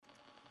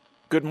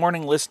Good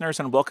morning, listeners,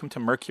 and welcome to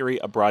Mercury,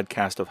 a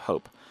broadcast of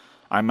hope.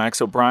 I'm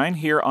Max O'Brien,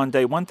 here on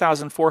day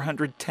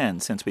 1410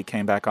 since we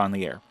came back on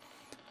the air.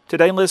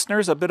 Today,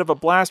 listeners, a bit of a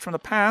blast from the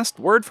past,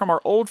 word from our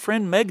old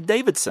friend Meg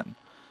Davidson.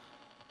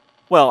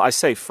 Well, I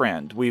say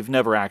friend, we've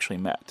never actually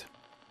met.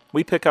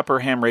 We pick up her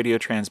ham radio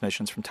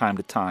transmissions from time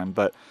to time,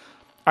 but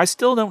I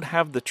still don't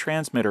have the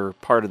transmitter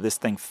part of this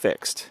thing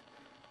fixed.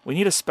 We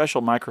need a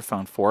special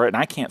microphone for it, and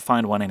I can't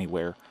find one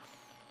anywhere.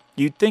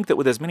 You'd think that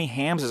with as many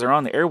hams as are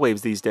on the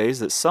airwaves these days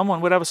that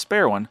someone would have a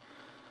spare one,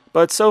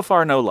 but so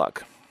far no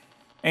luck.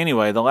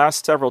 Anyway, the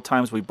last several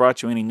times we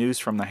brought you any news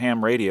from the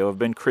ham radio have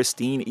been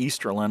Christine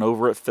Easterlin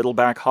over at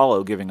Fiddleback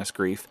Hollow giving us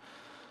grief,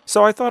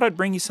 so I thought I'd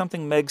bring you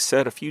something Meg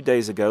said a few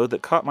days ago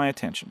that caught my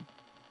attention.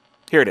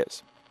 Here it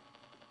is.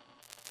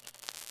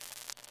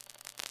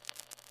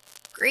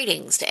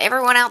 Greetings to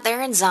everyone out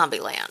there in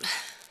Zombieland.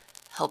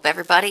 Hope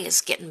everybody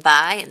is getting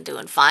by and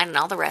doing fine and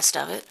all the rest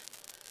of it.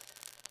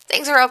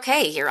 Things are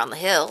okay here on the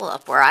hill,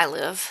 up where I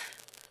live.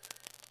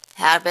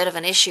 Had a bit of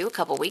an issue a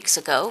couple weeks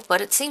ago,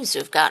 but it seems to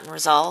have gotten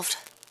resolved.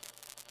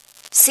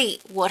 See,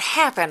 what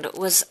happened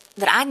was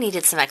that I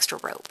needed some extra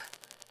rope.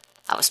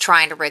 I was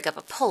trying to rig up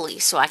a pulley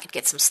so I could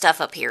get some stuff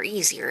up here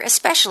easier,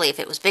 especially if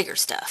it was bigger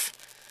stuff.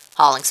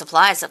 Hauling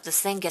supplies up this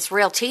thing gets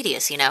real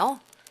tedious, you know?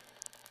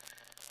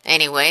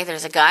 Anyway,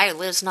 there's a guy who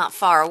lives not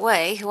far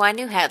away who I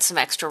knew had some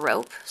extra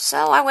rope,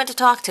 so I went to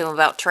talk to him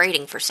about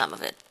trading for some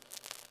of it.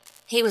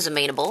 He was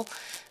amenable,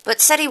 but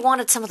said he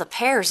wanted some of the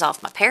pears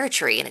off my pear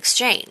tree in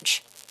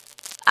exchange.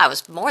 I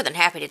was more than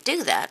happy to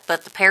do that,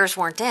 but the pears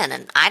weren't in,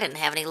 and I didn't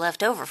have any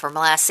left over from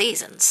last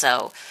season,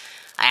 so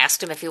I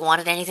asked him if he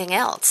wanted anything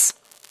else.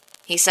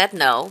 He said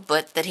no,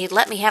 but that he'd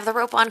let me have the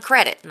rope on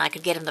credit, and I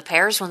could get him the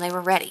pears when they were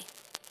ready.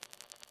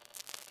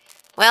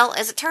 Well,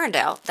 as it turned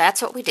out,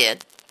 that's what we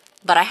did.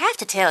 But I have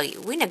to tell you,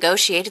 we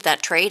negotiated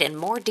that trade in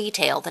more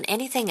detail than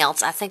anything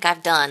else I think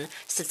I've done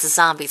since the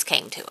zombies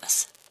came to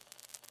us.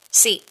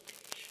 See,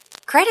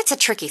 credit's a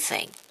tricky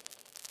thing.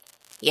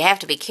 You have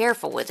to be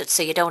careful with it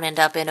so you don't end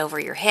up in over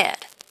your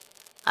head.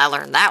 I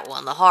learned that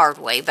one the hard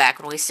way back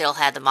when we still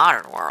had the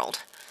modern world.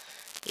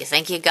 You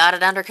think you got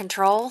it under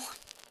control,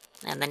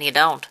 and then you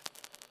don't.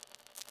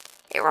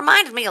 It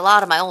reminded me a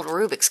lot of my old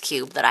Rubik's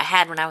Cube that I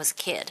had when I was a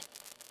kid.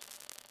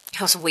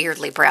 I was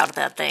weirdly proud of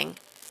that thing.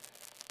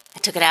 I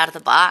took it out of the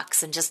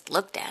box and just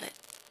looked at it.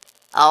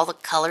 All the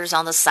colors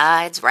on the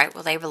sides right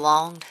where they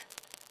belonged.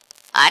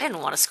 I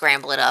didn't want to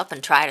scramble it up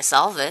and try to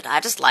solve it. I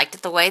just liked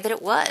it the way that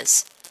it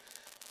was.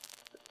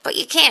 But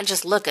you can't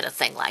just look at a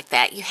thing like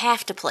that. You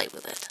have to play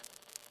with it.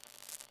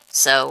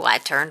 So I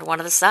turned one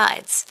of the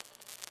sides.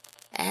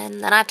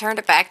 And then I turned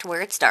it back to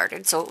where it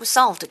started, so it was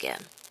solved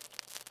again.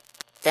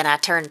 Then I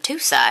turned 2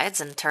 sides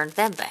and turned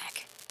them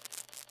back.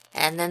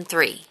 And then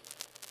 3.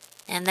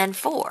 And then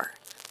 4.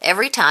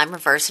 Every time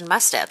reversing my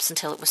steps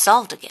until it was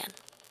solved again.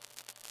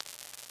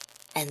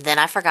 And then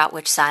I forgot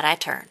which side I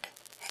turned.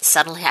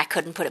 Suddenly I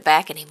couldn't put it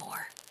back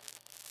anymore.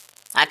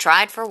 I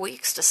tried for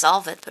weeks to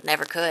solve it, but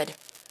never could.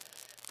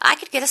 I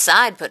could get a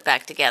side put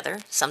back together,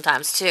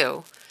 sometimes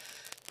 2,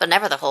 but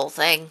never the whole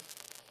thing.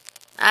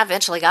 I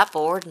eventually got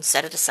bored and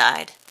set it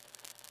aside.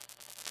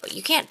 But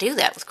you can't do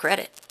that with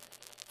credit.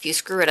 If you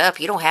screw it up,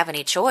 you don't have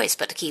any choice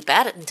but to keep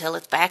at it until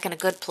it's back in a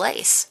good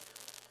place.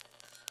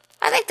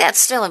 I think that's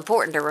still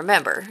important to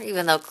remember,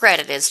 even though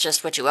credit is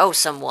just what you owe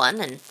someone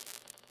and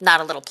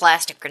not a little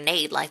plastic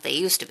grenade like they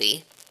used to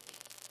be.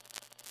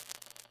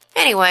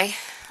 Anyway,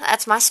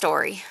 that's my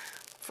story.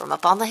 From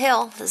up on the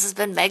hill, this has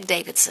been Meg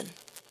Davidson.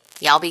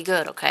 Y'all be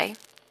good, okay?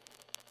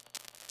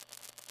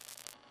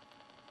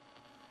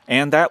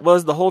 And that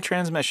was the whole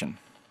transmission.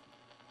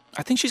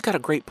 I think she's got a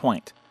great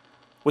point.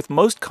 With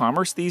most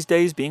commerce these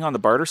days being on the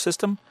barter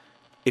system,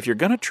 if you're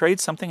going to trade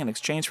something in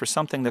exchange for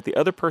something that the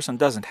other person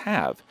doesn't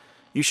have,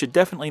 you should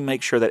definitely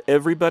make sure that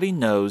everybody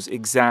knows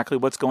exactly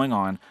what's going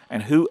on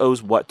and who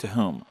owes what to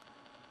whom.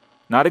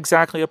 Not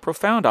exactly a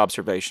profound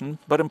observation,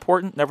 but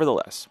important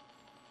nevertheless.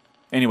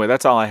 Anyway,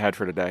 that's all I had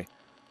for today.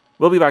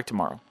 We'll be back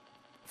tomorrow.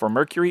 For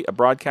Mercury, a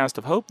broadcast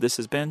of hope, this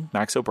has been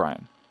Max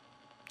O'Brien.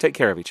 Take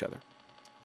care of each other.